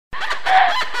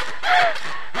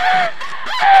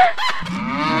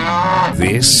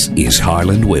This is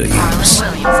Harland Williams.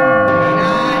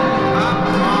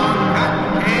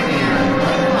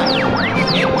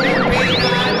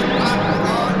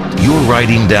 You're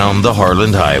riding down the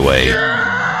Harland Highway.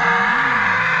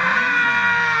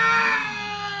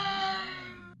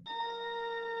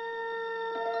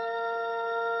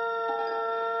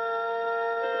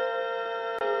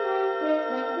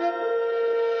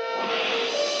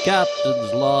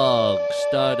 Captain's log,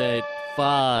 stardate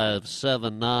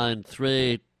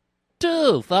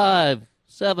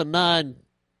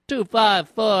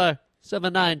 57932579254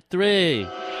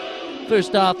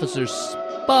 First Officer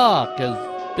Spock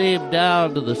has beamed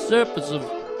down to the surface of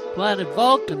planet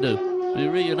Vulcan to be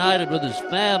reunited with his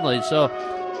family, so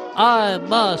I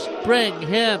must bring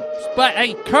him...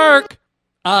 Hey, Kirk!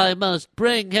 I must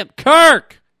bring him...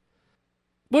 Kirk!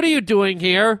 What are you doing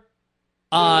here?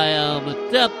 I am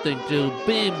attempting to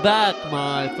beam back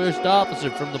my first officer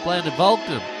from the planet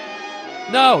Vulcan.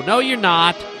 No, you're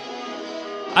not.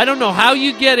 I don't know how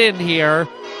you get in here,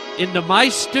 into my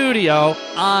studio.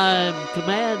 I'm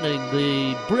commanding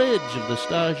the bridge of the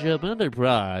Starship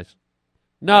Enterprise.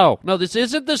 No, this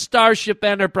isn't the Starship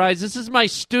Enterprise. This is my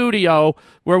studio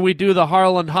where we do the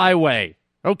Harland Highway.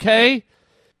 Okay?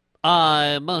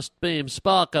 I must beam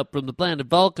Spock up from the planet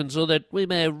Vulcan so that we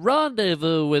may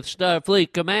rendezvous with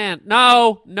Starfleet Command.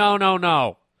 No.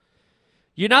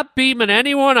 You're not beaming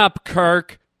anyone up,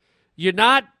 Kirk. You're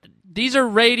not... These are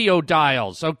radio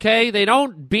dials, okay? They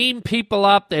don't beam people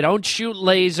up. They don't shoot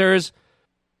lasers.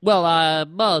 Well, I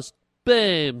must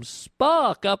beam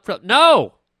Spock up from...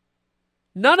 No!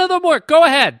 None of them work. Go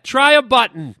ahead. Try a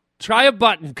button.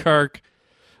 Kirk.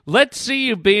 Let's see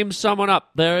you beam someone up.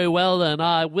 Very well, then.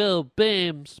 I will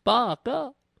beam Spock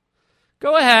up.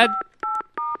 Go ahead.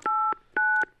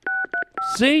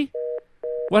 See?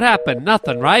 What happened?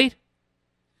 Nothing, right?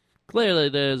 Clearly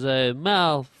there's a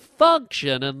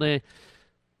malfunction in the...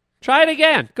 Try it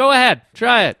again. Go ahead.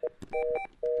 Try it.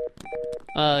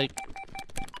 I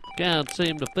can't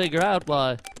seem to figure out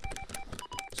why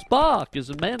Spock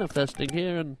isn't manifesting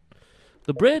here in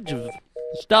the bridge of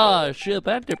Starship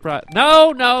Enterprise.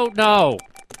 No.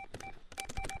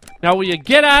 Now, will you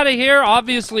get out of here?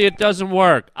 Obviously, it doesn't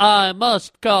work. I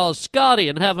must call Scotty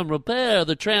and have him repair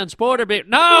the transporter beam.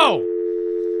 No!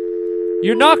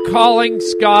 You're not calling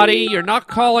Scotty. You're not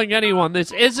calling anyone.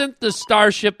 This isn't the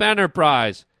Starship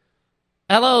Enterprise.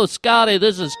 Hello, Scotty.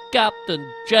 This is Captain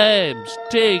James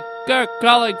T. Kirk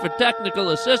calling for technical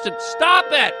assistance. Stop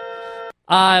it!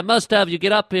 I must have you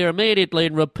get up here immediately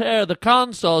and repair the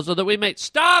console so that we may...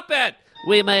 Stop it!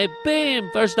 We may beam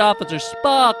First Officer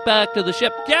Spock back to the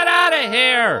ship. Get out of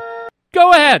here!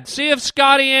 Go ahead. See if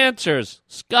Scotty answers.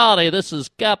 Scotty, this is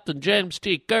Captain James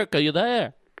T. Kirk. Are you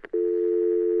there?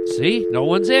 See? No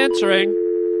one's answering.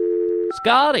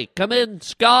 Scotty, come in.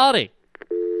 Scotty.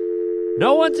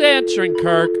 No one's answering,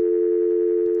 Kirk.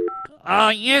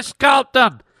 Yes,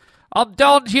 Captain. I'm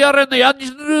down here in the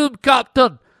engine room,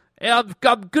 Captain. I'm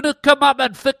going to come up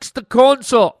and fix the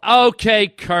console. Okay,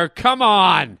 Kirk, come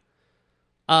on.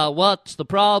 What's the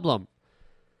problem?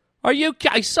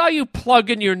 I saw you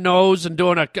plugging your nose and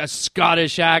doing a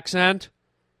Scottish accent.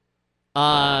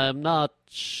 I'm not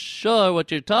sure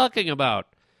what you're talking about.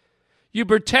 You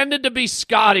pretended to be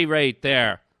Scotty right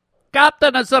there.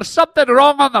 Captain, is there something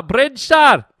wrong on the bridge,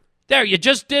 sir? There, you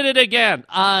just did it again.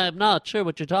 I'm not sure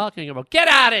what you're talking about. Get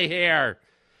out of here.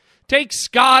 Take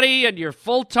Scotty and your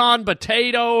Fulton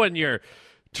potato and your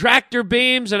tractor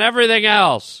beams and everything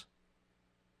else.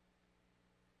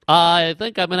 I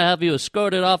think I'm going to have you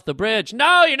escorted off the bridge.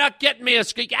 No, you're not getting me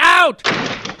out!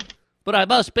 But I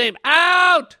must beam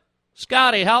out!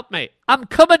 Scotty, help me. I'm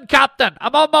coming, Captain.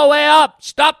 I'm on my way up.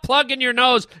 Stop plugging your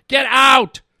nose. Get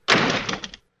out!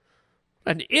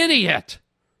 An idiot.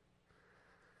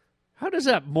 How does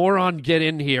that moron get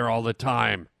in here all the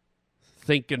time?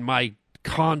 Thinking my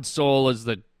console is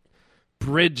the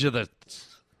bridge of the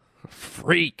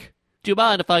freak. Do you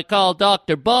mind if I call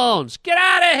Dr. Bones? Get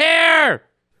out of here!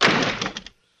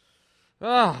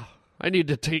 Oh, I need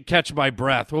to catch my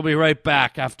breath. We'll be right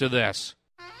back after this.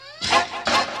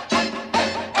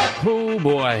 Oh,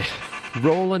 boy.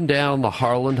 Rolling down the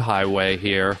Harland Highway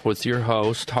here with your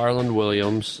host, Harland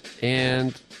Williams.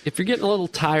 And if you're getting a little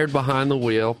tired behind the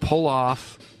wheel, pull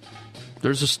off.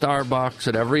 There's a Starbucks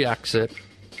at every exit.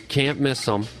 Can't miss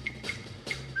them.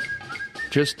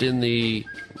 Just in the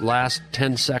last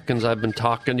 10 seconds I've been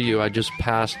talking to you, I just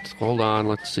passed,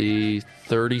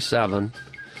 37.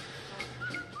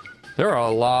 There are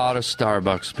a lot of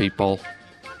Starbucks people.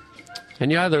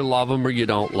 And you either love them or you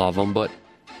don't love them. But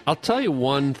I'll tell you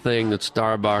one thing that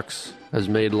Starbucks has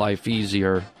made life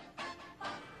easier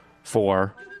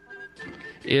for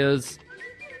is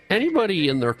Anybody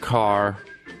in their car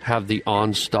have the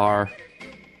OnStar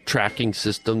tracking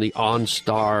system, the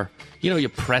OnStar? You know, you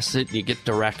press it and you get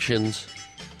directions.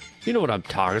 You know what I'm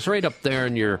talking. It's right up there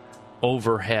in your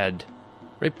overhead,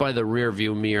 right by the rear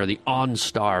view mirror, the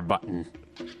OnStar button.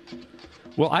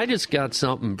 Well, I just got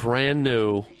something brand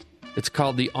new. It's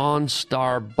called the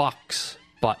OnStar Bucks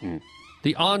button.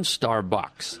 The OnStar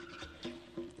Bucks.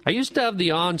 I used to have the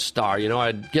OnStar. You know,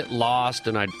 I'd get lost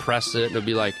and I'd press it and it'd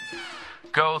be like,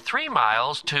 go 3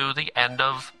 miles to the end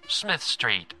of Smith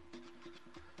Street.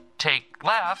 Take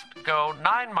left, go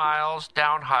 9 miles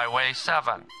down Highway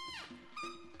 7.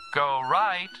 Go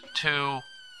right to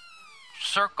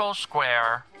Circle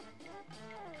Square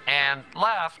and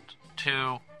left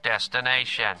to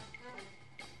destination,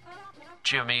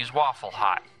 Jimmy's Waffle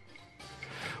Hut.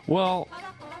 Well,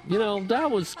 you know,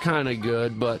 that was kind of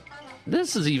good, but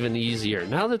this is even easier.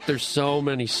 Now that there's so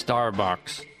many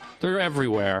Starbucks, they're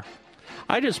everywhere.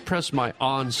 I just press my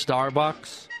OnStar,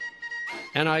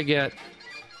 and I get,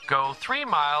 go 3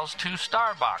 miles to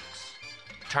Starbucks.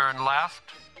 Turn left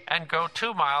and go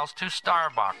 2 miles to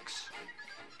Starbucks.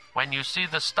 When you see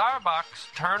the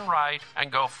Starbucks, turn right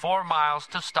and go 4 miles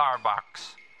to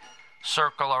Starbucks.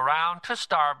 Circle around to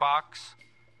Starbucks.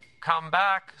 Come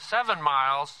back 7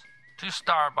 miles to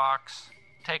Starbucks.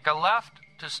 Take a left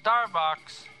to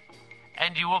Starbucks,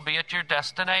 and you will be at your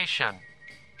destination.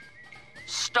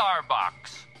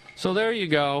 Starbucks. So there you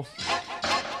go.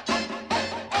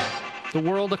 The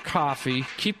world of coffee,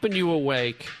 keeping you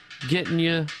awake, getting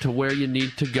you to where you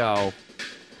need to go.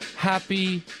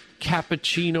 Happy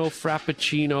cappuccino,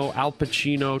 frappuccino, Al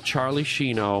Pacino, Charlie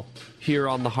Sheeno, here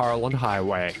on the Harlan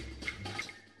Highway.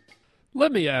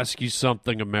 Let me ask you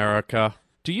something, America.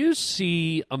 Do you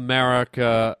see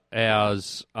America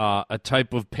as a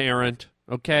type of parent,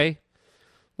 okay?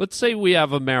 Let's say we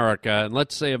have America, and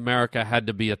let's say America had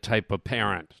to be a type of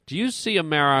parent. Do you see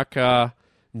America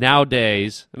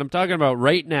nowadays, and I'm talking about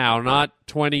right now, not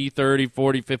 20, 30,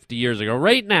 40, 50 years ago,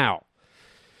 right now.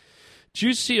 Do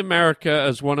you see America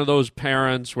as one of those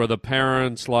parents where the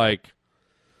parents like,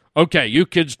 okay, you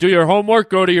kids do your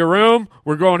homework, go to your room,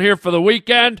 we're going here for the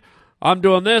weekend, I'm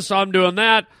doing this, I'm doing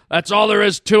that, that's all there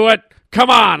is to it,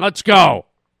 come on, let's go.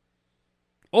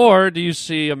 Or do you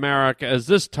see America as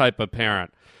this type of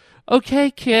parent?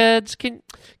 Okay, kids, can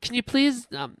you please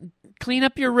clean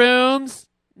up your rooms?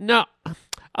 No.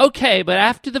 Okay, but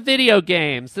after the video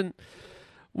games, then,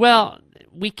 well,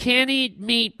 we can't eat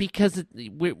meat because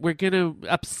we're going to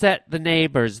upset the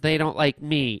neighbors. They don't like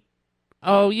meat.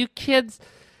 Oh, you kids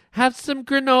have some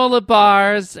granola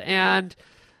bars and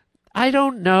I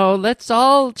don't know. Let's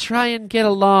all try and get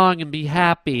along and be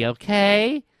happy,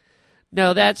 okay?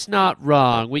 No, that's not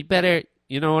wrong. We better,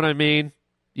 you know what I mean?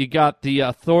 You got the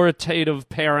authoritative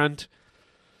parent,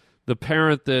 the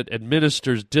parent that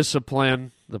administers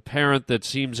discipline, the parent that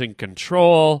seems in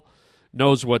control,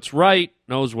 knows what's right,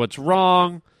 knows what's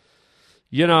wrong,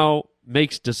 you know,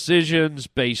 makes decisions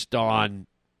based on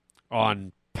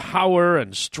power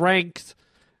and strength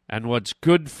and what's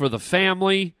good for the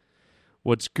family,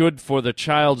 what's good for the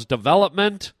child's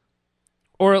development,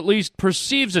 or at least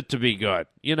perceives it to be good,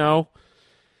 you know,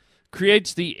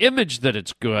 creates the image that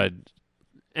it's good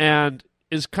and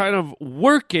is kind of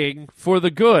working for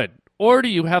the good. Or do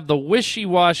you have the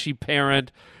wishy-washy parent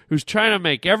who's trying to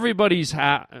make everybody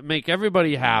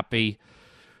happy,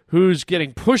 who's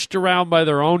getting pushed around by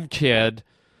their own kid,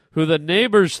 who the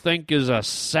neighbors think is a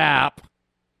sap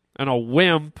and a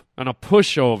wimp and a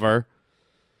pushover?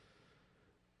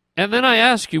 And then I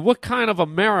ask you, what kind of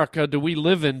America do we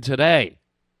live in today?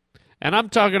 And I'm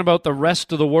talking about the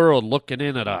rest of the world looking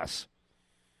in at us.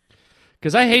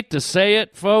 Because I hate to say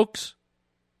it, folks,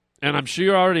 and I'm sure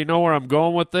you already know where I'm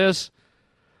going with this,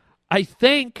 I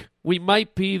think we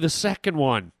might be the second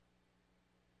one.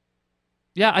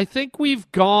 Yeah, I think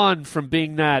we've gone from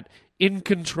being that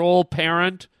in-control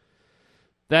parent,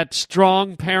 that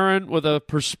strong parent with a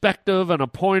perspective and a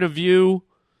point of view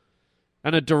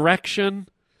and a direction,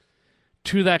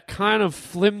 to that kind of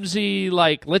flimsy,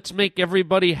 like, let's make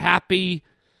everybody happy,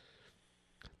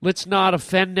 let's not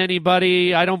offend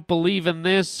anybody, I don't believe in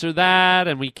this or that,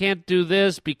 and we can't do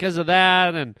this because of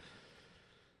that, and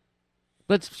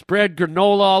let's spread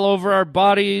granola all over our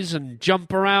bodies and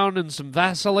jump around in some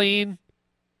Vaseline.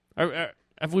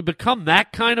 Have we become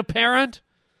that kind of parent?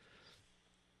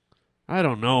 I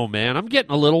don't know, man. I'm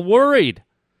getting a little worried.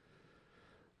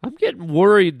 I'm getting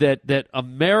worried that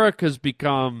America's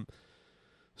become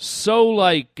so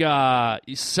like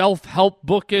self-help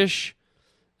bookish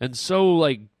and so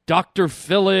like Dr.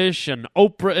 Phil-ish and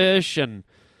Oprah-ish and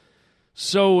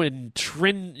so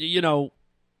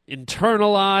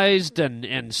internalized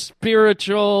and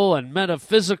spiritual and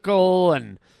metaphysical,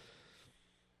 and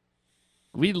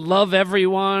we love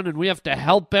everyone and we have to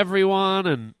help everyone,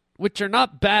 and which are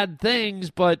not bad things,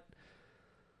 but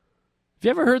have you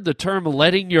ever heard the term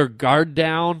letting your guard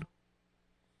down?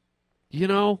 You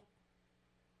know,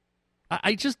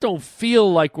 I just don't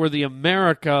feel like we're the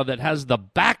America that has the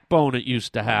backbone it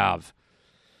used to have.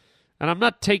 And I'm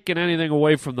not taking anything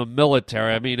away from the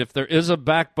military. I mean, if there is a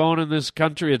backbone in this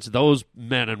country, it's those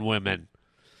men and women.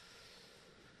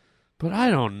 But I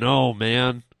don't know,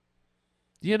 man.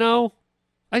 You know,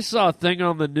 I saw a thing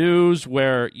on the news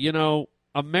where, you know,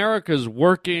 America's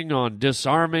working on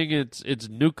disarming its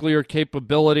nuclear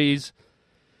capabilities.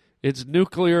 Its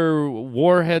nuclear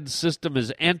warhead system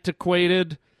is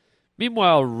antiquated.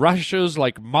 Meanwhile, Russia's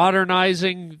like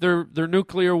modernizing their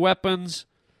nuclear weapons.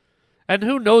 And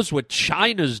who knows what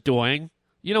China's doing?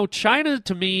 You know, China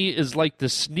to me is like the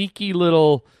sneaky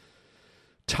little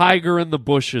tiger in the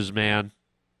bushes, man.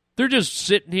 They're just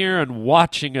sitting here and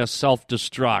watching us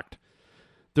self-destruct.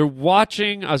 They're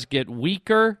watching us get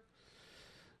weaker.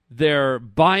 They're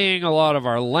buying a lot of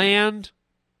our land.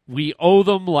 We owe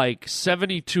them like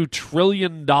 $72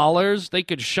 trillion. They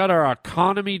could shut our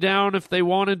economy down if they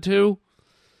wanted to.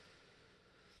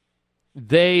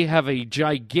 They have a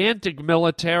gigantic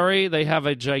military. They have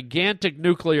a gigantic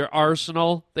nuclear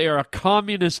arsenal. They are a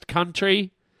communist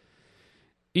country,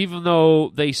 even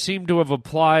though they seem to have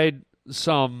applied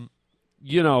some,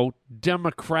 you know,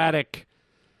 democratic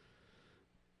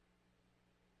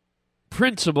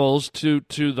principles to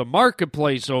the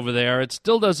marketplace over there. It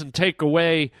still doesn't take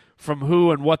away from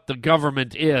who and what the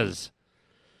government is.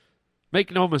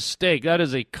 Make no mistake, that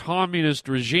is a communist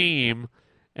regime,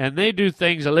 and they do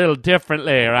things a little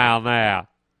differently around there.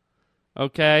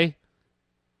 Okay?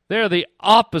 They're the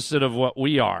opposite of what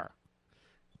we are.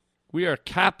 We are a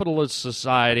capitalist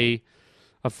society,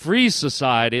 a free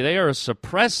society. They are a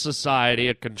suppressed society,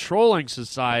 a controlling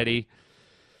society.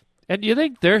 And you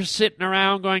think they're sitting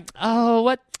around going, oh,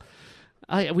 what?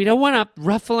 We don't want to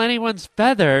ruffle anyone's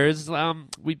feathers.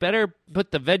 We better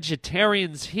put the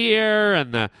vegetarians here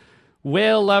and the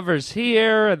whale lovers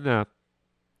here and the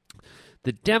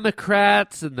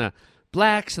Democrats and the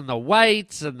blacks and the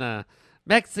whites and the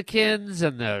Mexicans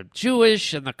and the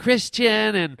Jewish and the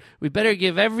Christian, and we better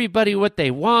give everybody what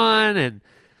they want. And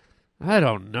I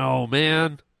don't know,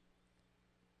 man.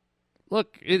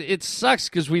 Look, it sucks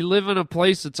because we live in a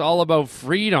place that's all about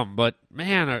freedom, but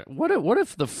man, what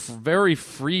if the very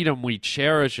freedom we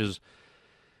cherish is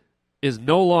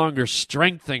no longer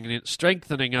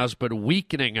strengthening us but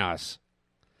weakening us?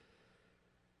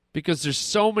 Because there's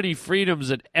so many freedoms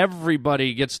that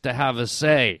everybody gets to have a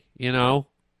say, you know?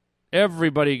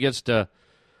 Everybody gets to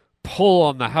pull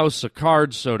on the house of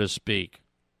cards, so to speak.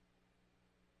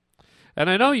 And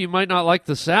I know you might not like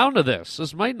the sound of this.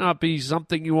 This might not be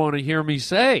something you want to hear me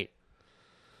say.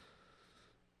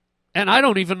 And I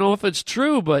don't even know if it's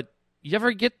true, but you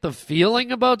ever get the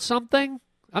feeling about something?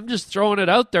 I'm just throwing it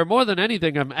out there. More than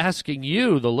anything, I'm asking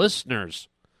you, the listeners.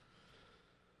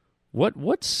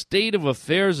 What state of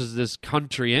affairs is this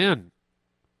country in?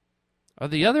 Are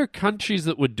the other countries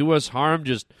that would do us harm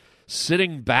just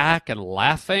sitting back and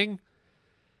laughing?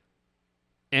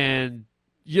 And,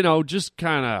 you know, just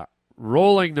kind of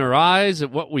rolling their eyes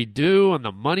at what we do and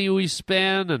the money we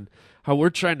spend and how we're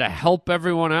trying to help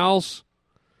everyone else?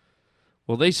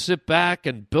 Will they sit back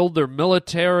and build their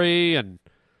military and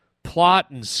plot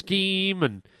and scheme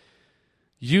and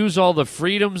use all the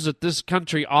freedoms that this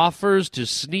country offers to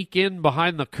sneak in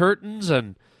behind the curtains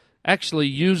and actually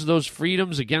use those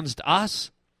freedoms against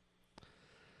us?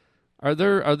 Are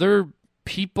there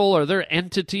people, are there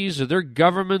entities, are there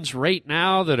governments right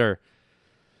now that are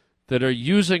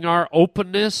using our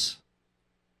openness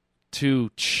to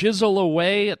chisel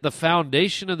away at the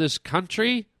foundation of this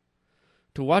country,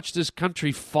 to watch this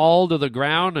country fall to the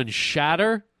ground and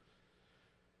shatter?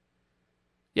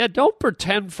 Yeah, don't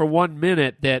pretend for 1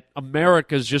 minute that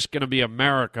America's just going to be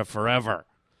America forever.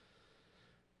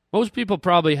 Most people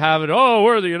probably have it, oh,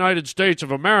 we're the United States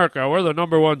of America, we're the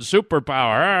number one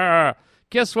superpower.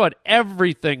 Guess what?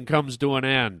 Everything comes to an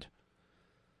end.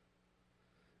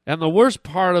 And the worst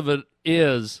part of it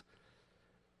is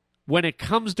when it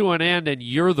comes to an end and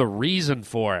you're the reason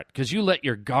for it, because you let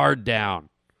your guard down.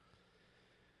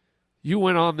 You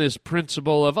went on this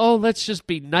principle of, oh, let's just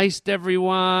be nice to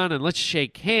everyone and let's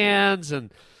shake hands.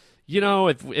 And, you know,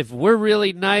 if we're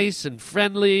really nice and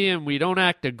friendly and we don't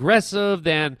act aggressive,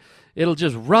 then it'll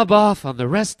just rub off on the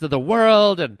rest of the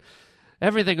world and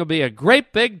everything will be a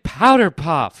great big powder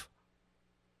puff.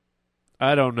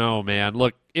 I don't know, man.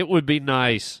 Look, it would be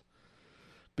nice.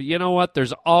 But you know what?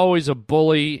 There's always a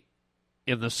bully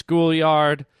in the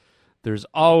schoolyard. There's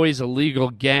always illegal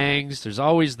gangs. There's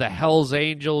always the Hells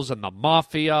Angels and the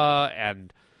Mafia,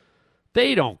 and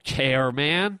they don't care,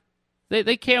 man.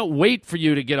 They can't wait for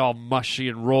you to get all mushy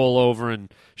and roll over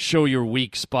and show your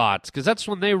weak spots, because that's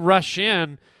when they rush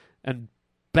in and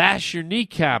bash your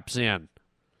kneecaps in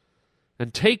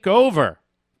and take over.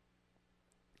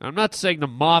 I'm not saying the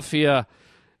Mafia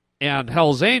and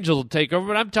Hells Angels will take over,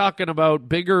 but I'm talking about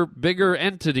bigger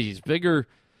entities, bigger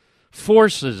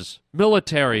forces,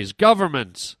 militaries,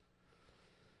 governments.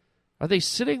 Are they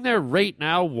sitting there right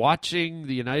now watching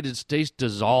the United States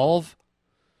dissolve?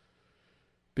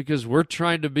 Because we're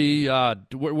trying to be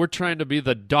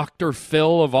the Dr.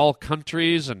 Phil of all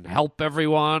countries and help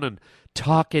everyone and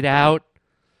talk it out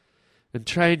and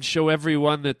try and show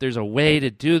everyone that there's a way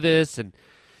to do this, and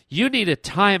you need a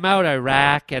timeout,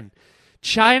 Iraq, and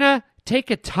China, take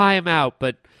a timeout,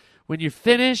 but when you're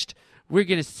finished, we're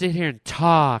going to sit here and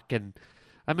talk, and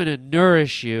I'm going to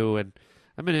nourish you, and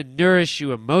I'm going to nourish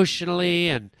you emotionally,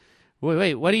 and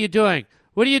wait, what are you doing?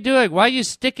 What are you doing? Why are you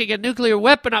sticking a nuclear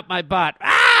weapon up my butt?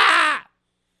 Ah!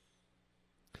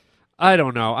 I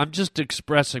don't know. I'm just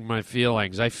expressing my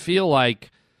feelings. I feel like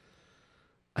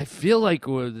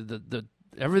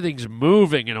everything's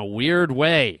moving in a weird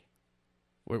way.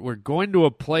 We're going to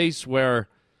a place where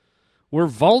we're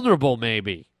vulnerable,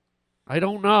 maybe. I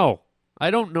don't know. I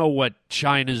don't know what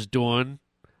China's doing,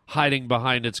 hiding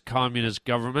behind its communist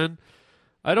government.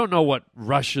 I don't know what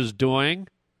Russia's doing.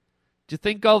 Do you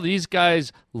think all these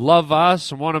guys love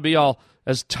us and want to be all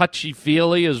as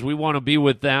touchy-feely as we want to be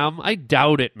with them? I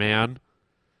doubt it, man.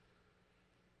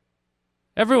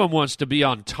 Everyone wants to be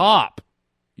on top.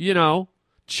 You know,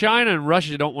 China and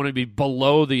Russia don't want to be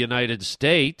below the United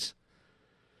States.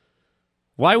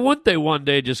 Why wouldn't they one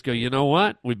day just go, you know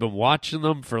what? We've been watching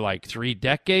them for like 3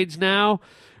 decades now.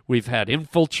 We've had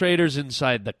infiltrators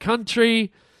inside the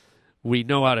country. We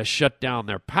know how to shut down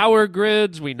their power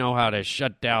grids. We know how to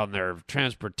shut down their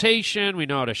transportation. We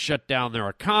know how to shut down their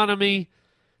economy.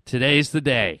 Today's the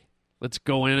day. Let's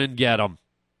go in and get them.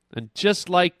 And just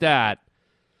like that,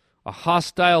 a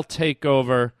hostile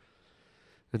takeover,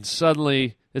 and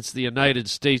suddenly it's the United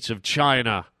States of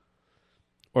China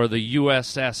or the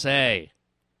USSA.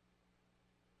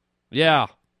 Yeah,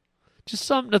 just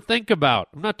something to think about.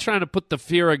 I'm not trying to put the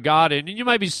fear of God in. And you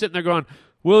might be sitting there going,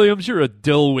 Williams, you're a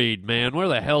dillweed, man. Where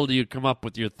the hell do you come up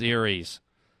with your theories?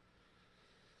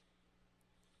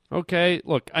 Okay,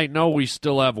 look, I know we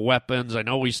still have weapons. I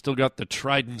know we still got the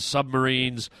Trident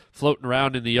submarines floating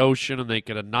around in the ocean and they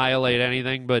could annihilate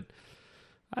anything, but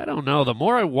I don't know. The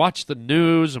more I watch the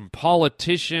news and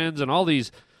politicians and all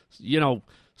these,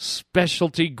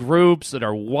 specialty groups that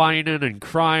are whining and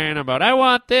crying about, I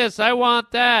want this, I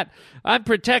want that, I'm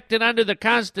protected under the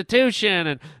Constitution,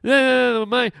 and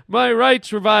my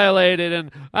rights were violated,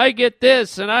 and I get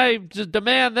this, and I just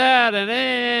demand that,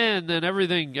 and then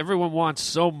everyone wants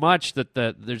so much that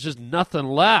there's just nothing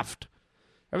left.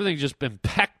 Everything's just been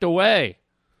pecked away.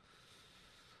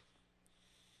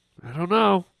 I don't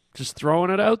know. Just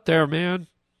throwing it out there, man.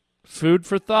 Food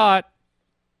for thought.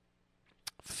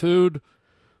 Food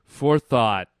for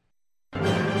thought.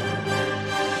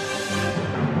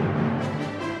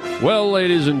 Well,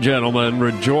 ladies and gentlemen,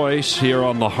 rejoice here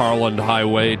on the Harland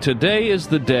Highway. Today is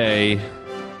the day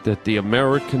that the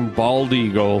American bald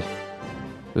eagle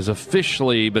has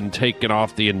officially been taken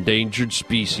off the endangered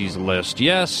species list.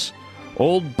 Yes,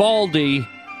 old Baldy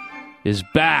is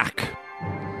back.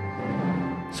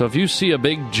 So if you see a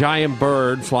big giant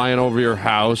bird flying over your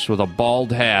house with a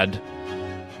bald head,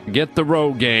 get the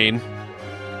Rogaine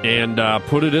and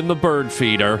put it in the bird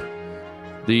feeder.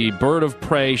 The bird of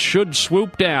prey should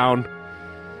swoop down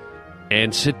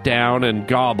and sit down and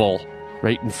gobble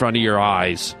right in front of your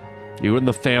eyes. You and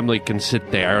the family can sit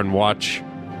there and watch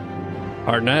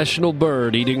our national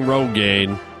bird eating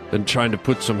Rogaine and trying to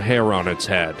put some hair on its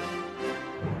head.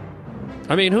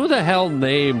 I mean, who the hell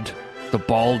named the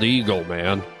bald eagle,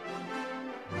 man?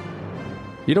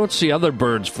 You don't see other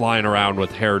birds flying around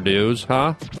with hairdos,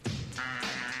 huh?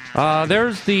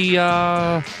 There's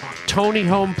the Tony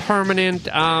Home Permanent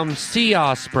sea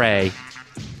osprey.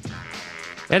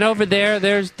 And over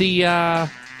there's the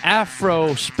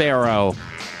Afro sparrow.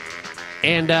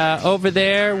 And over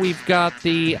there, we've got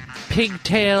the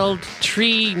pigtailed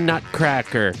tree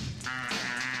nutcracker.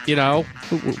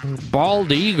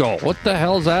 Bald eagle. What the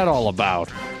hell's that all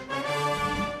about?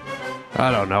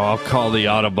 I don't know. I'll call the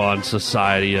Audubon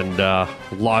Society and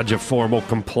lodge a formal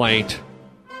complaint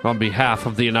on behalf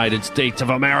of the United States of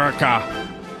America.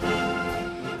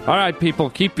 All right,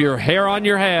 people, keep your hair on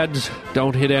your heads.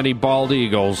 Don't hit any bald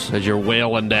eagles as you're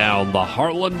wailing down the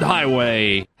Heartland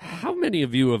Highway. How many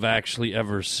of you have actually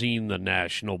ever seen the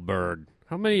national bird?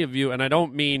 How many of you, and I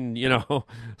don't mean,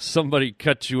 somebody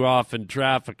cuts you off in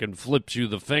traffic and flips you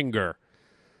the finger.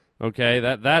 Okay,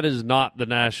 that is not the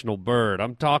national bird.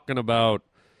 I'm talking about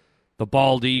the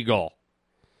bald eagle.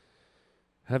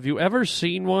 Have you ever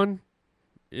seen one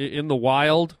in the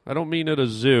wild? I don't mean at a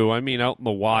zoo. I mean out in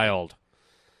the wild.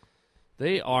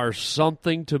 They are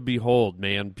something to behold,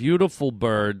 man. Beautiful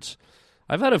birds.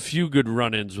 I've had a few good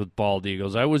run-ins with bald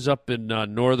eagles. I was up in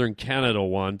northern Canada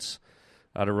once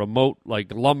at a remote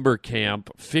lumber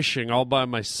camp fishing all by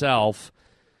myself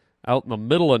out in the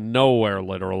middle of nowhere,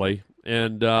 literally.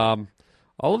 And all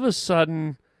of a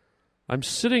sudden, I'm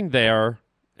sitting there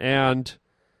and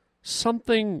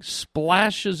something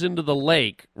splashes into the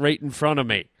lake right in front of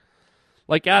me.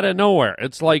 Like out of nowhere.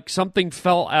 It's like something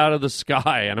fell out of the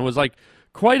sky, and it was like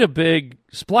quite a big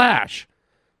splash.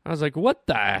 I was like, what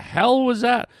the hell was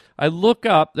that? I look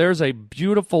up, there's a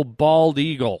beautiful bald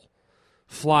eagle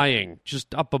flying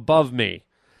just up above me.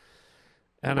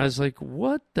 And I was like,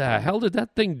 what the hell? Did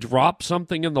that thing drop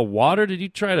something in the water? Did he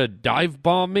try to dive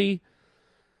bomb me?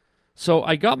 So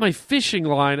I got my fishing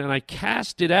line and I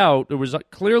cast it out. There was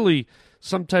clearly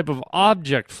some type of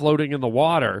object floating in the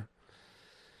water.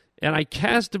 And I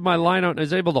casted my line out and I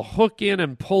was able to hook in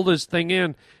and pull this thing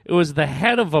in. It was the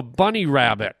head of a bunny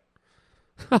rabbit.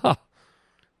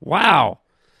 Wow.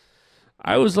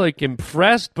 I was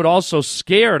impressed but also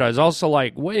scared. I was also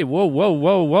like, wait,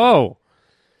 whoa.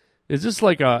 Is this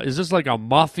like a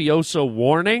mafioso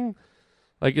warning?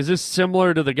 Is this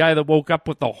similar to the guy that woke up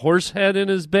with the horse head in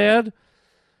his bed?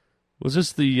 Was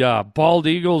this the bald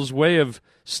eagle's way of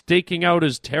staking out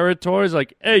his territories?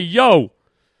 Hey, yo,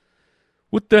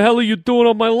 what the hell are you doing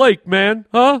on my lake, man?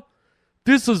 Huh?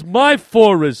 This is my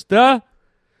forest, huh?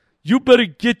 You better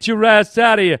get your ass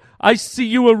out of here. I see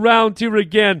you around here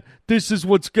again. This is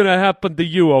what's going to happen to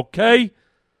you, okay?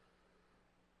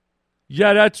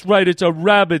 Yeah, that's right. It's a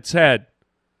rabbit's head.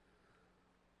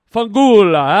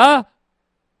 Fangula, huh?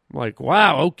 I'm like,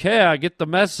 wow, okay, I get the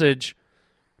message.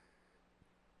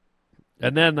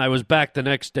 And then I was back the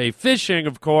next day fishing,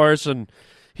 of course, and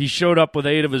he showed up with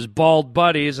 8 of his bald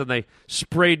buddies, and they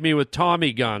sprayed me with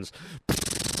Tommy guns.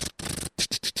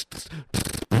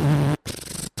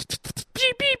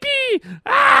 Beep.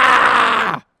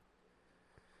 Ah!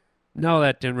 No,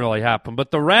 that didn't really happen,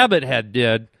 but the rabbit head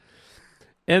did.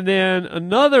 And then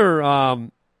another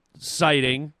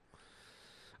sighting.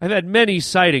 I've had many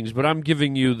sightings, but I'm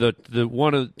giving you a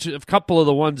couple of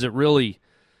the ones that really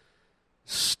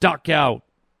stuck out.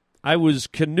 I was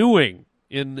canoeing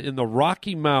in the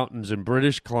Rocky Mountains in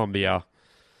British Columbia.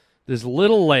 This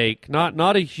little lake,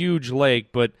 not a huge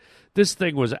lake, but this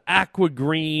thing was aqua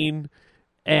green,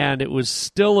 and it was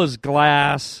still as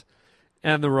glass,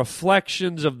 and the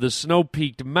reflections of the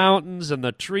snow-peaked mountains and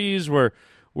the trees were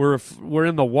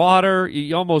in the water.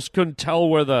 You almost couldn't tell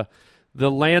where the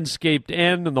landscaped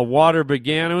end and the water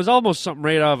began. It was almost something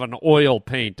right out of an oil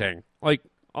painting.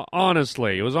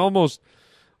 Honestly, it was almost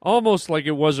like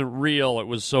it wasn't real. It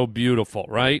was so beautiful,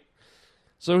 right?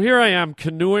 So here I am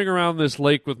canoeing around this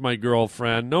lake with my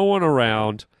girlfriend, no one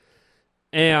around,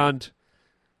 and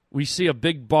we see a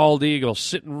big bald eagle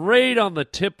sitting right on the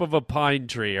tip of a pine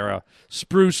tree or a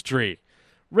spruce tree,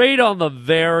 right on the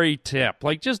very tip,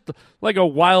 just like a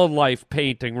wildlife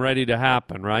painting ready to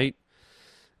happen, right?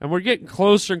 And we're getting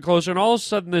closer and closer, and all of a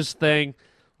sudden this thing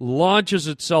launches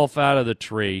itself out of the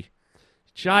tree,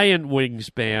 giant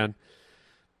wingspan,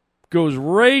 goes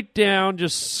right down,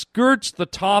 just skirts the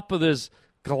top of this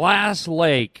glass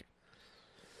lake,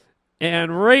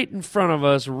 and right in front of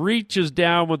us reaches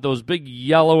down with those big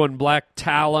yellow and black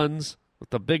talons, with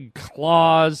the big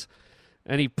claws,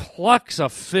 and he plucks a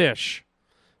fish,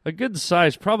 a good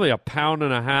size, probably 1.5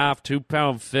 pound, 2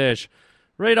 pound fish,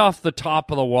 right off the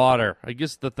top of the water. I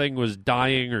guess the thing was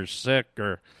dying or sick,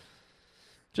 or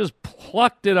just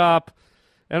plucked it up,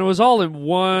 and it was all in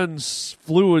one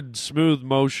fluid, smooth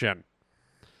motion.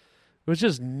 It was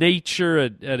just nature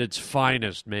at its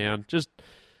finest, man. Just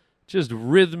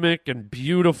rhythmic and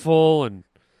beautiful, and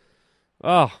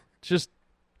just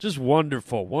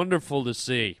wonderful to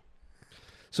see.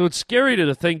 So it's scary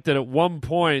to think that at one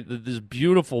point that this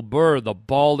beautiful bird, the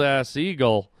bald-ass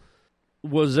eagle,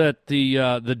 was at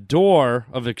the door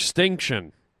of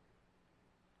extinction.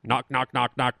 Knock, knock,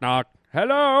 knock, knock, knock.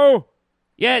 Hello?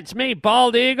 Yeah, it's me,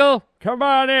 Bald Eagle. Come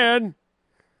on in.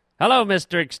 Hello,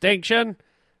 Mr. Extinction.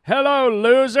 Hello,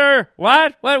 loser.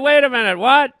 What? Wait a minute.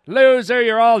 What? Loser,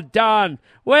 you're all done.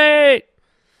 Wait.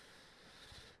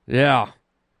 Yeah.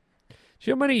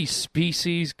 you know how many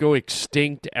species go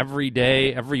extinct every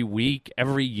day, every week,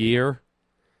 every year?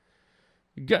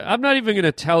 I'm not even going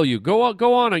to tell you. Go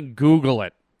on and Google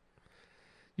it.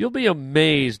 You'll be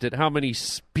amazed at how many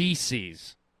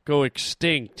species go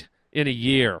extinct in a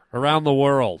year around the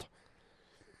world.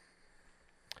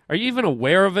 Are you even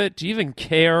aware of it? Do you even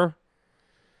care?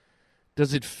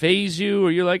 Does it faze you?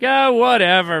 Or you're like,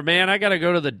 whatever, man. I got to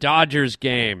go to the Dodgers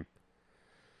game.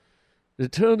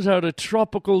 It turns out a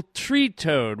tropical tree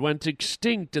toad went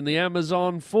extinct in the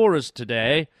Amazon forest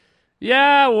today.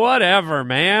 Yeah, whatever,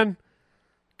 man.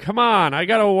 Come on, I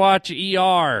got to watch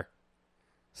ER.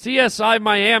 CSI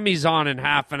Miami's on in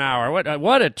half an hour.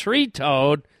 What a tree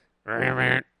toad.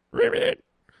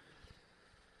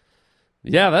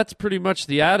 Yeah, that's pretty much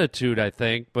the attitude, I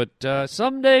think. But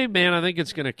someday, man, I think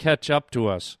it's going to catch up to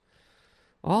us.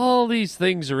 All these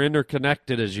things are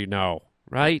interconnected, as you know,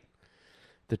 right?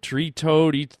 The tree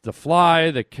toad eats the fly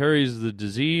that carries the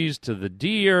disease to the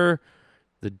deer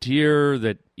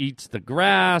that eats the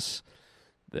grass,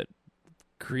 that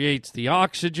creates the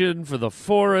oxygen for the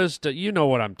forest. You know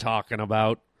what I'm talking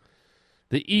about.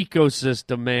 The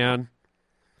ecosystem, man.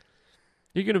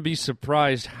 You're going to be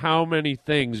surprised how many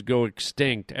things go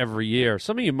extinct every year.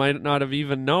 Some of you might not have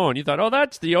even known. You thought,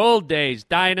 that's the old days,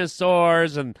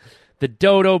 dinosaurs and the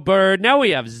dodo bird. Now we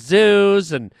have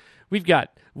zoos and we've got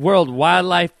World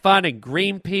Wildlife Fund and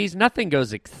Greenpeace. Nothing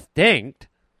goes extinct.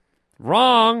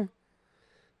 Wrong.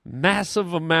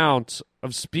 Massive amounts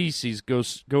of species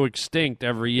go extinct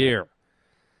every year.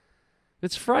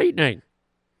 It's frightening.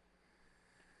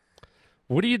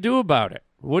 What do you do about it?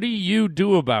 What do you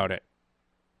do about it?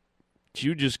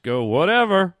 You just go,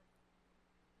 whatever.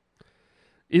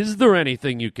 Is there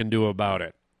anything you can do about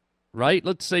it? Right?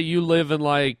 Let's say you live in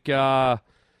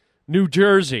New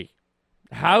Jersey.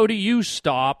 How do you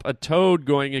stop a toad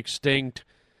going extinct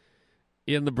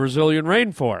in the Brazilian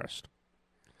rainforest?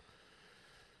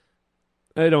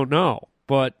 I don't know.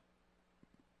 But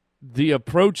the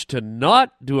approach to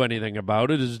not do anything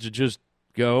about it is to just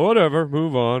go, whatever,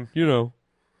 move on,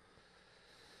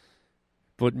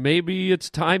 But maybe it's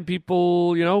time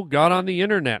people, got on the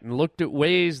internet and looked at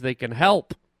ways they can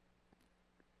help.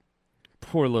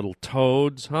 Poor little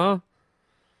toads, huh?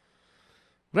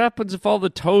 What happens if all the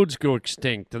toads go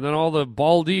extinct and then all the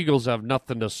bald eagles have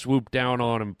nothing to swoop down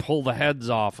on and pull the heads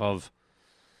off of?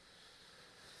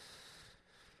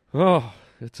 Oh,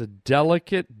 it's a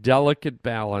delicate, delicate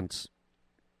balance.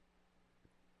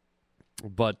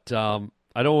 But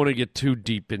I don't want to get too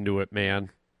deep into it, man.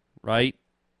 Right?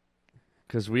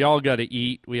 Because we all got to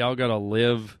eat. We all got to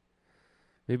live.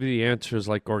 Maybe the answer is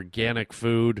like organic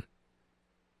food.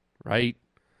 Right?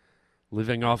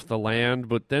 Living off the land.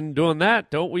 But then doing that,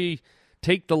 don't we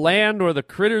take the land where the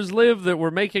critters live that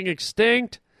we're making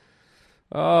extinct?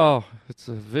 Oh, it's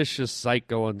a vicious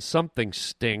cycle and something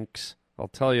stinks. I'll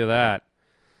tell you that.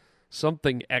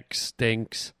 Something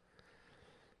stinks.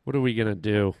 What are we going to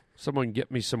do? Someone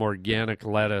get me some organic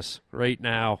lettuce right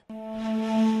now.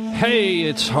 Hey,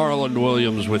 it's Harland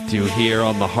Williams with you here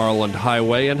on the Harland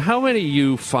Highway. And how many of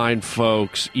you fine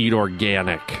folks eat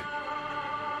organic?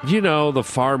 The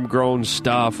farm-grown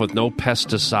stuff with no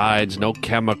pesticides, no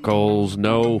chemicals,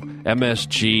 no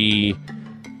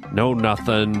MSG, no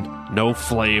nothing, no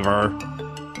flavor.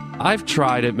 I've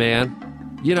tried it, man.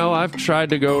 I've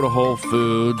tried to go to Whole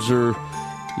Foods or,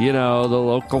 the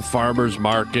local farmer's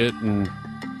market and,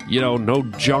 no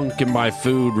junk in my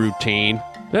food routine.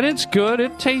 And it's good.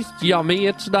 It tastes yummy.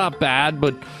 It's not bad,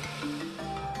 but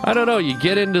I don't know. You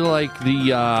get into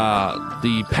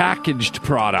the packaged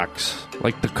products,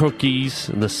 like the cookies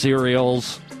and the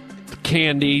cereals, the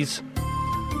candies.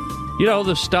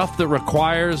 The stuff that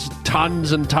requires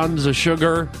tons and tons of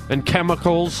sugar and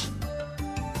chemicals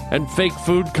and fake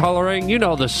food coloring.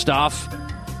 The stuff.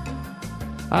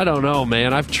 I don't know,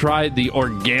 man. I've tried the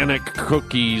organic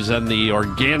cookies and the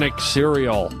organic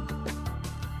cereal.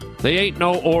 They ain't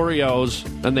no Oreos,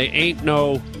 and they ain't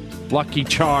no Lucky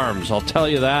Charms. I'll tell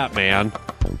you that, man.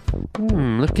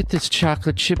 Look at this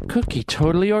chocolate chip cookie.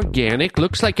 Totally organic.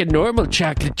 Looks like a normal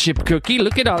chocolate chip cookie.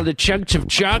 Look at all the chunks of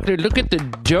chocolate. Look at the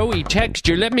doughy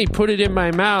texture. Let me put it in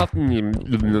my mouth.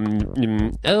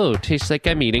 Oh, tastes like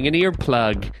I'm eating an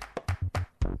earplug.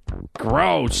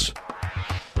 Gross.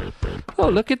 Oh,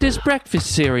 look at this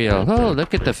breakfast cereal. Oh,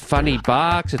 look at the funny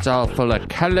box. It's all full of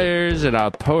colors, and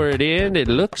I'll pour it in. It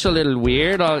looks a little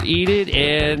weird. I'll eat it,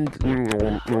 and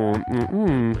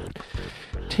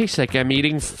tastes like I'm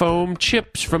eating foam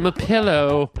chips from a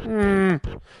pillow.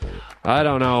 I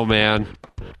don't know, man.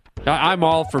 I'm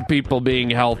all for people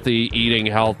being healthy, eating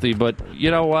healthy, but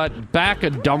you know what? Back a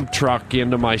dump truck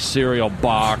into my cereal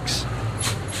box.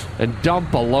 and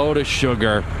dump a load of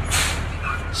sugar.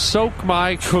 Soak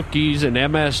my cookies in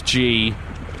MSG.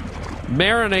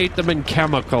 Marinate them in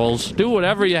chemicals. Do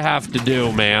whatever you have to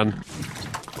do, man.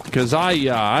 Because I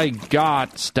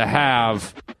gots to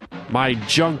have my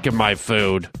junk in my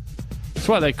food. That's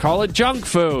why they call it junk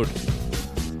food.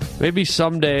 Maybe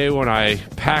someday when I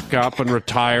pack up and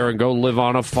retire and go live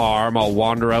on a farm, I'll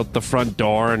wander out the front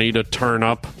door and eat a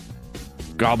turnip,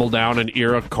 gobble down an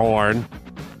ear of corn,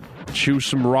 chew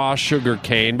some raw sugar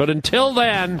cane. But until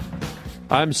then,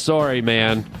 I'm sorry,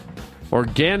 man.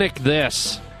 Organic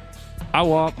this. I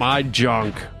want my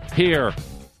junk here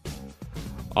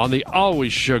on the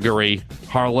always sugary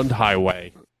Harland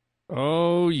Highway.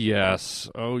 Oh, yes.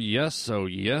 Oh, yes. Oh,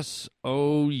 yes.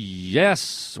 Oh,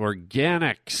 yes.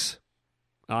 Organics.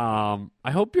 I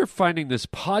hope you're finding this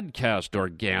podcast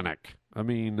organic. I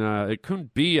mean, it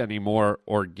couldn't be any more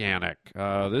organic.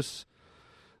 This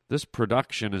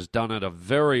production is done at a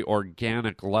very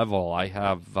organic level. I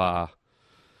have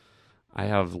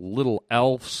little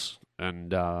elves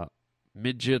and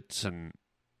midgets and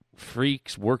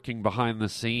freaks working behind the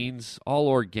scenes, all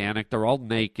organic. They're all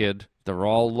naked. They're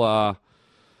all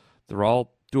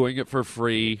doing it for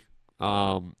free.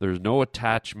 There's no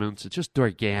attachments. It's just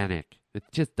organic. It's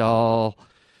just all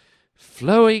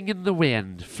flowing in the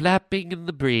wind, flapping in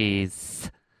the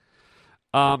breeze.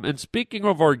 And speaking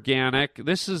of organic,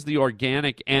 this is the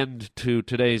organic end to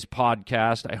today's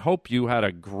podcast. I hope you had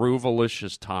a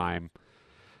groovalicious time.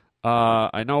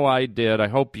 I know I did. I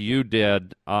hope you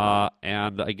did.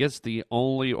 And I guess the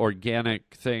only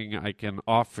organic thing I can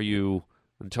offer you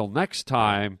until next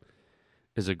time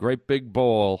is a great big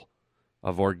bowl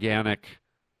of organic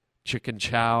chicken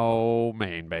chow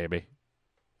mein, baby.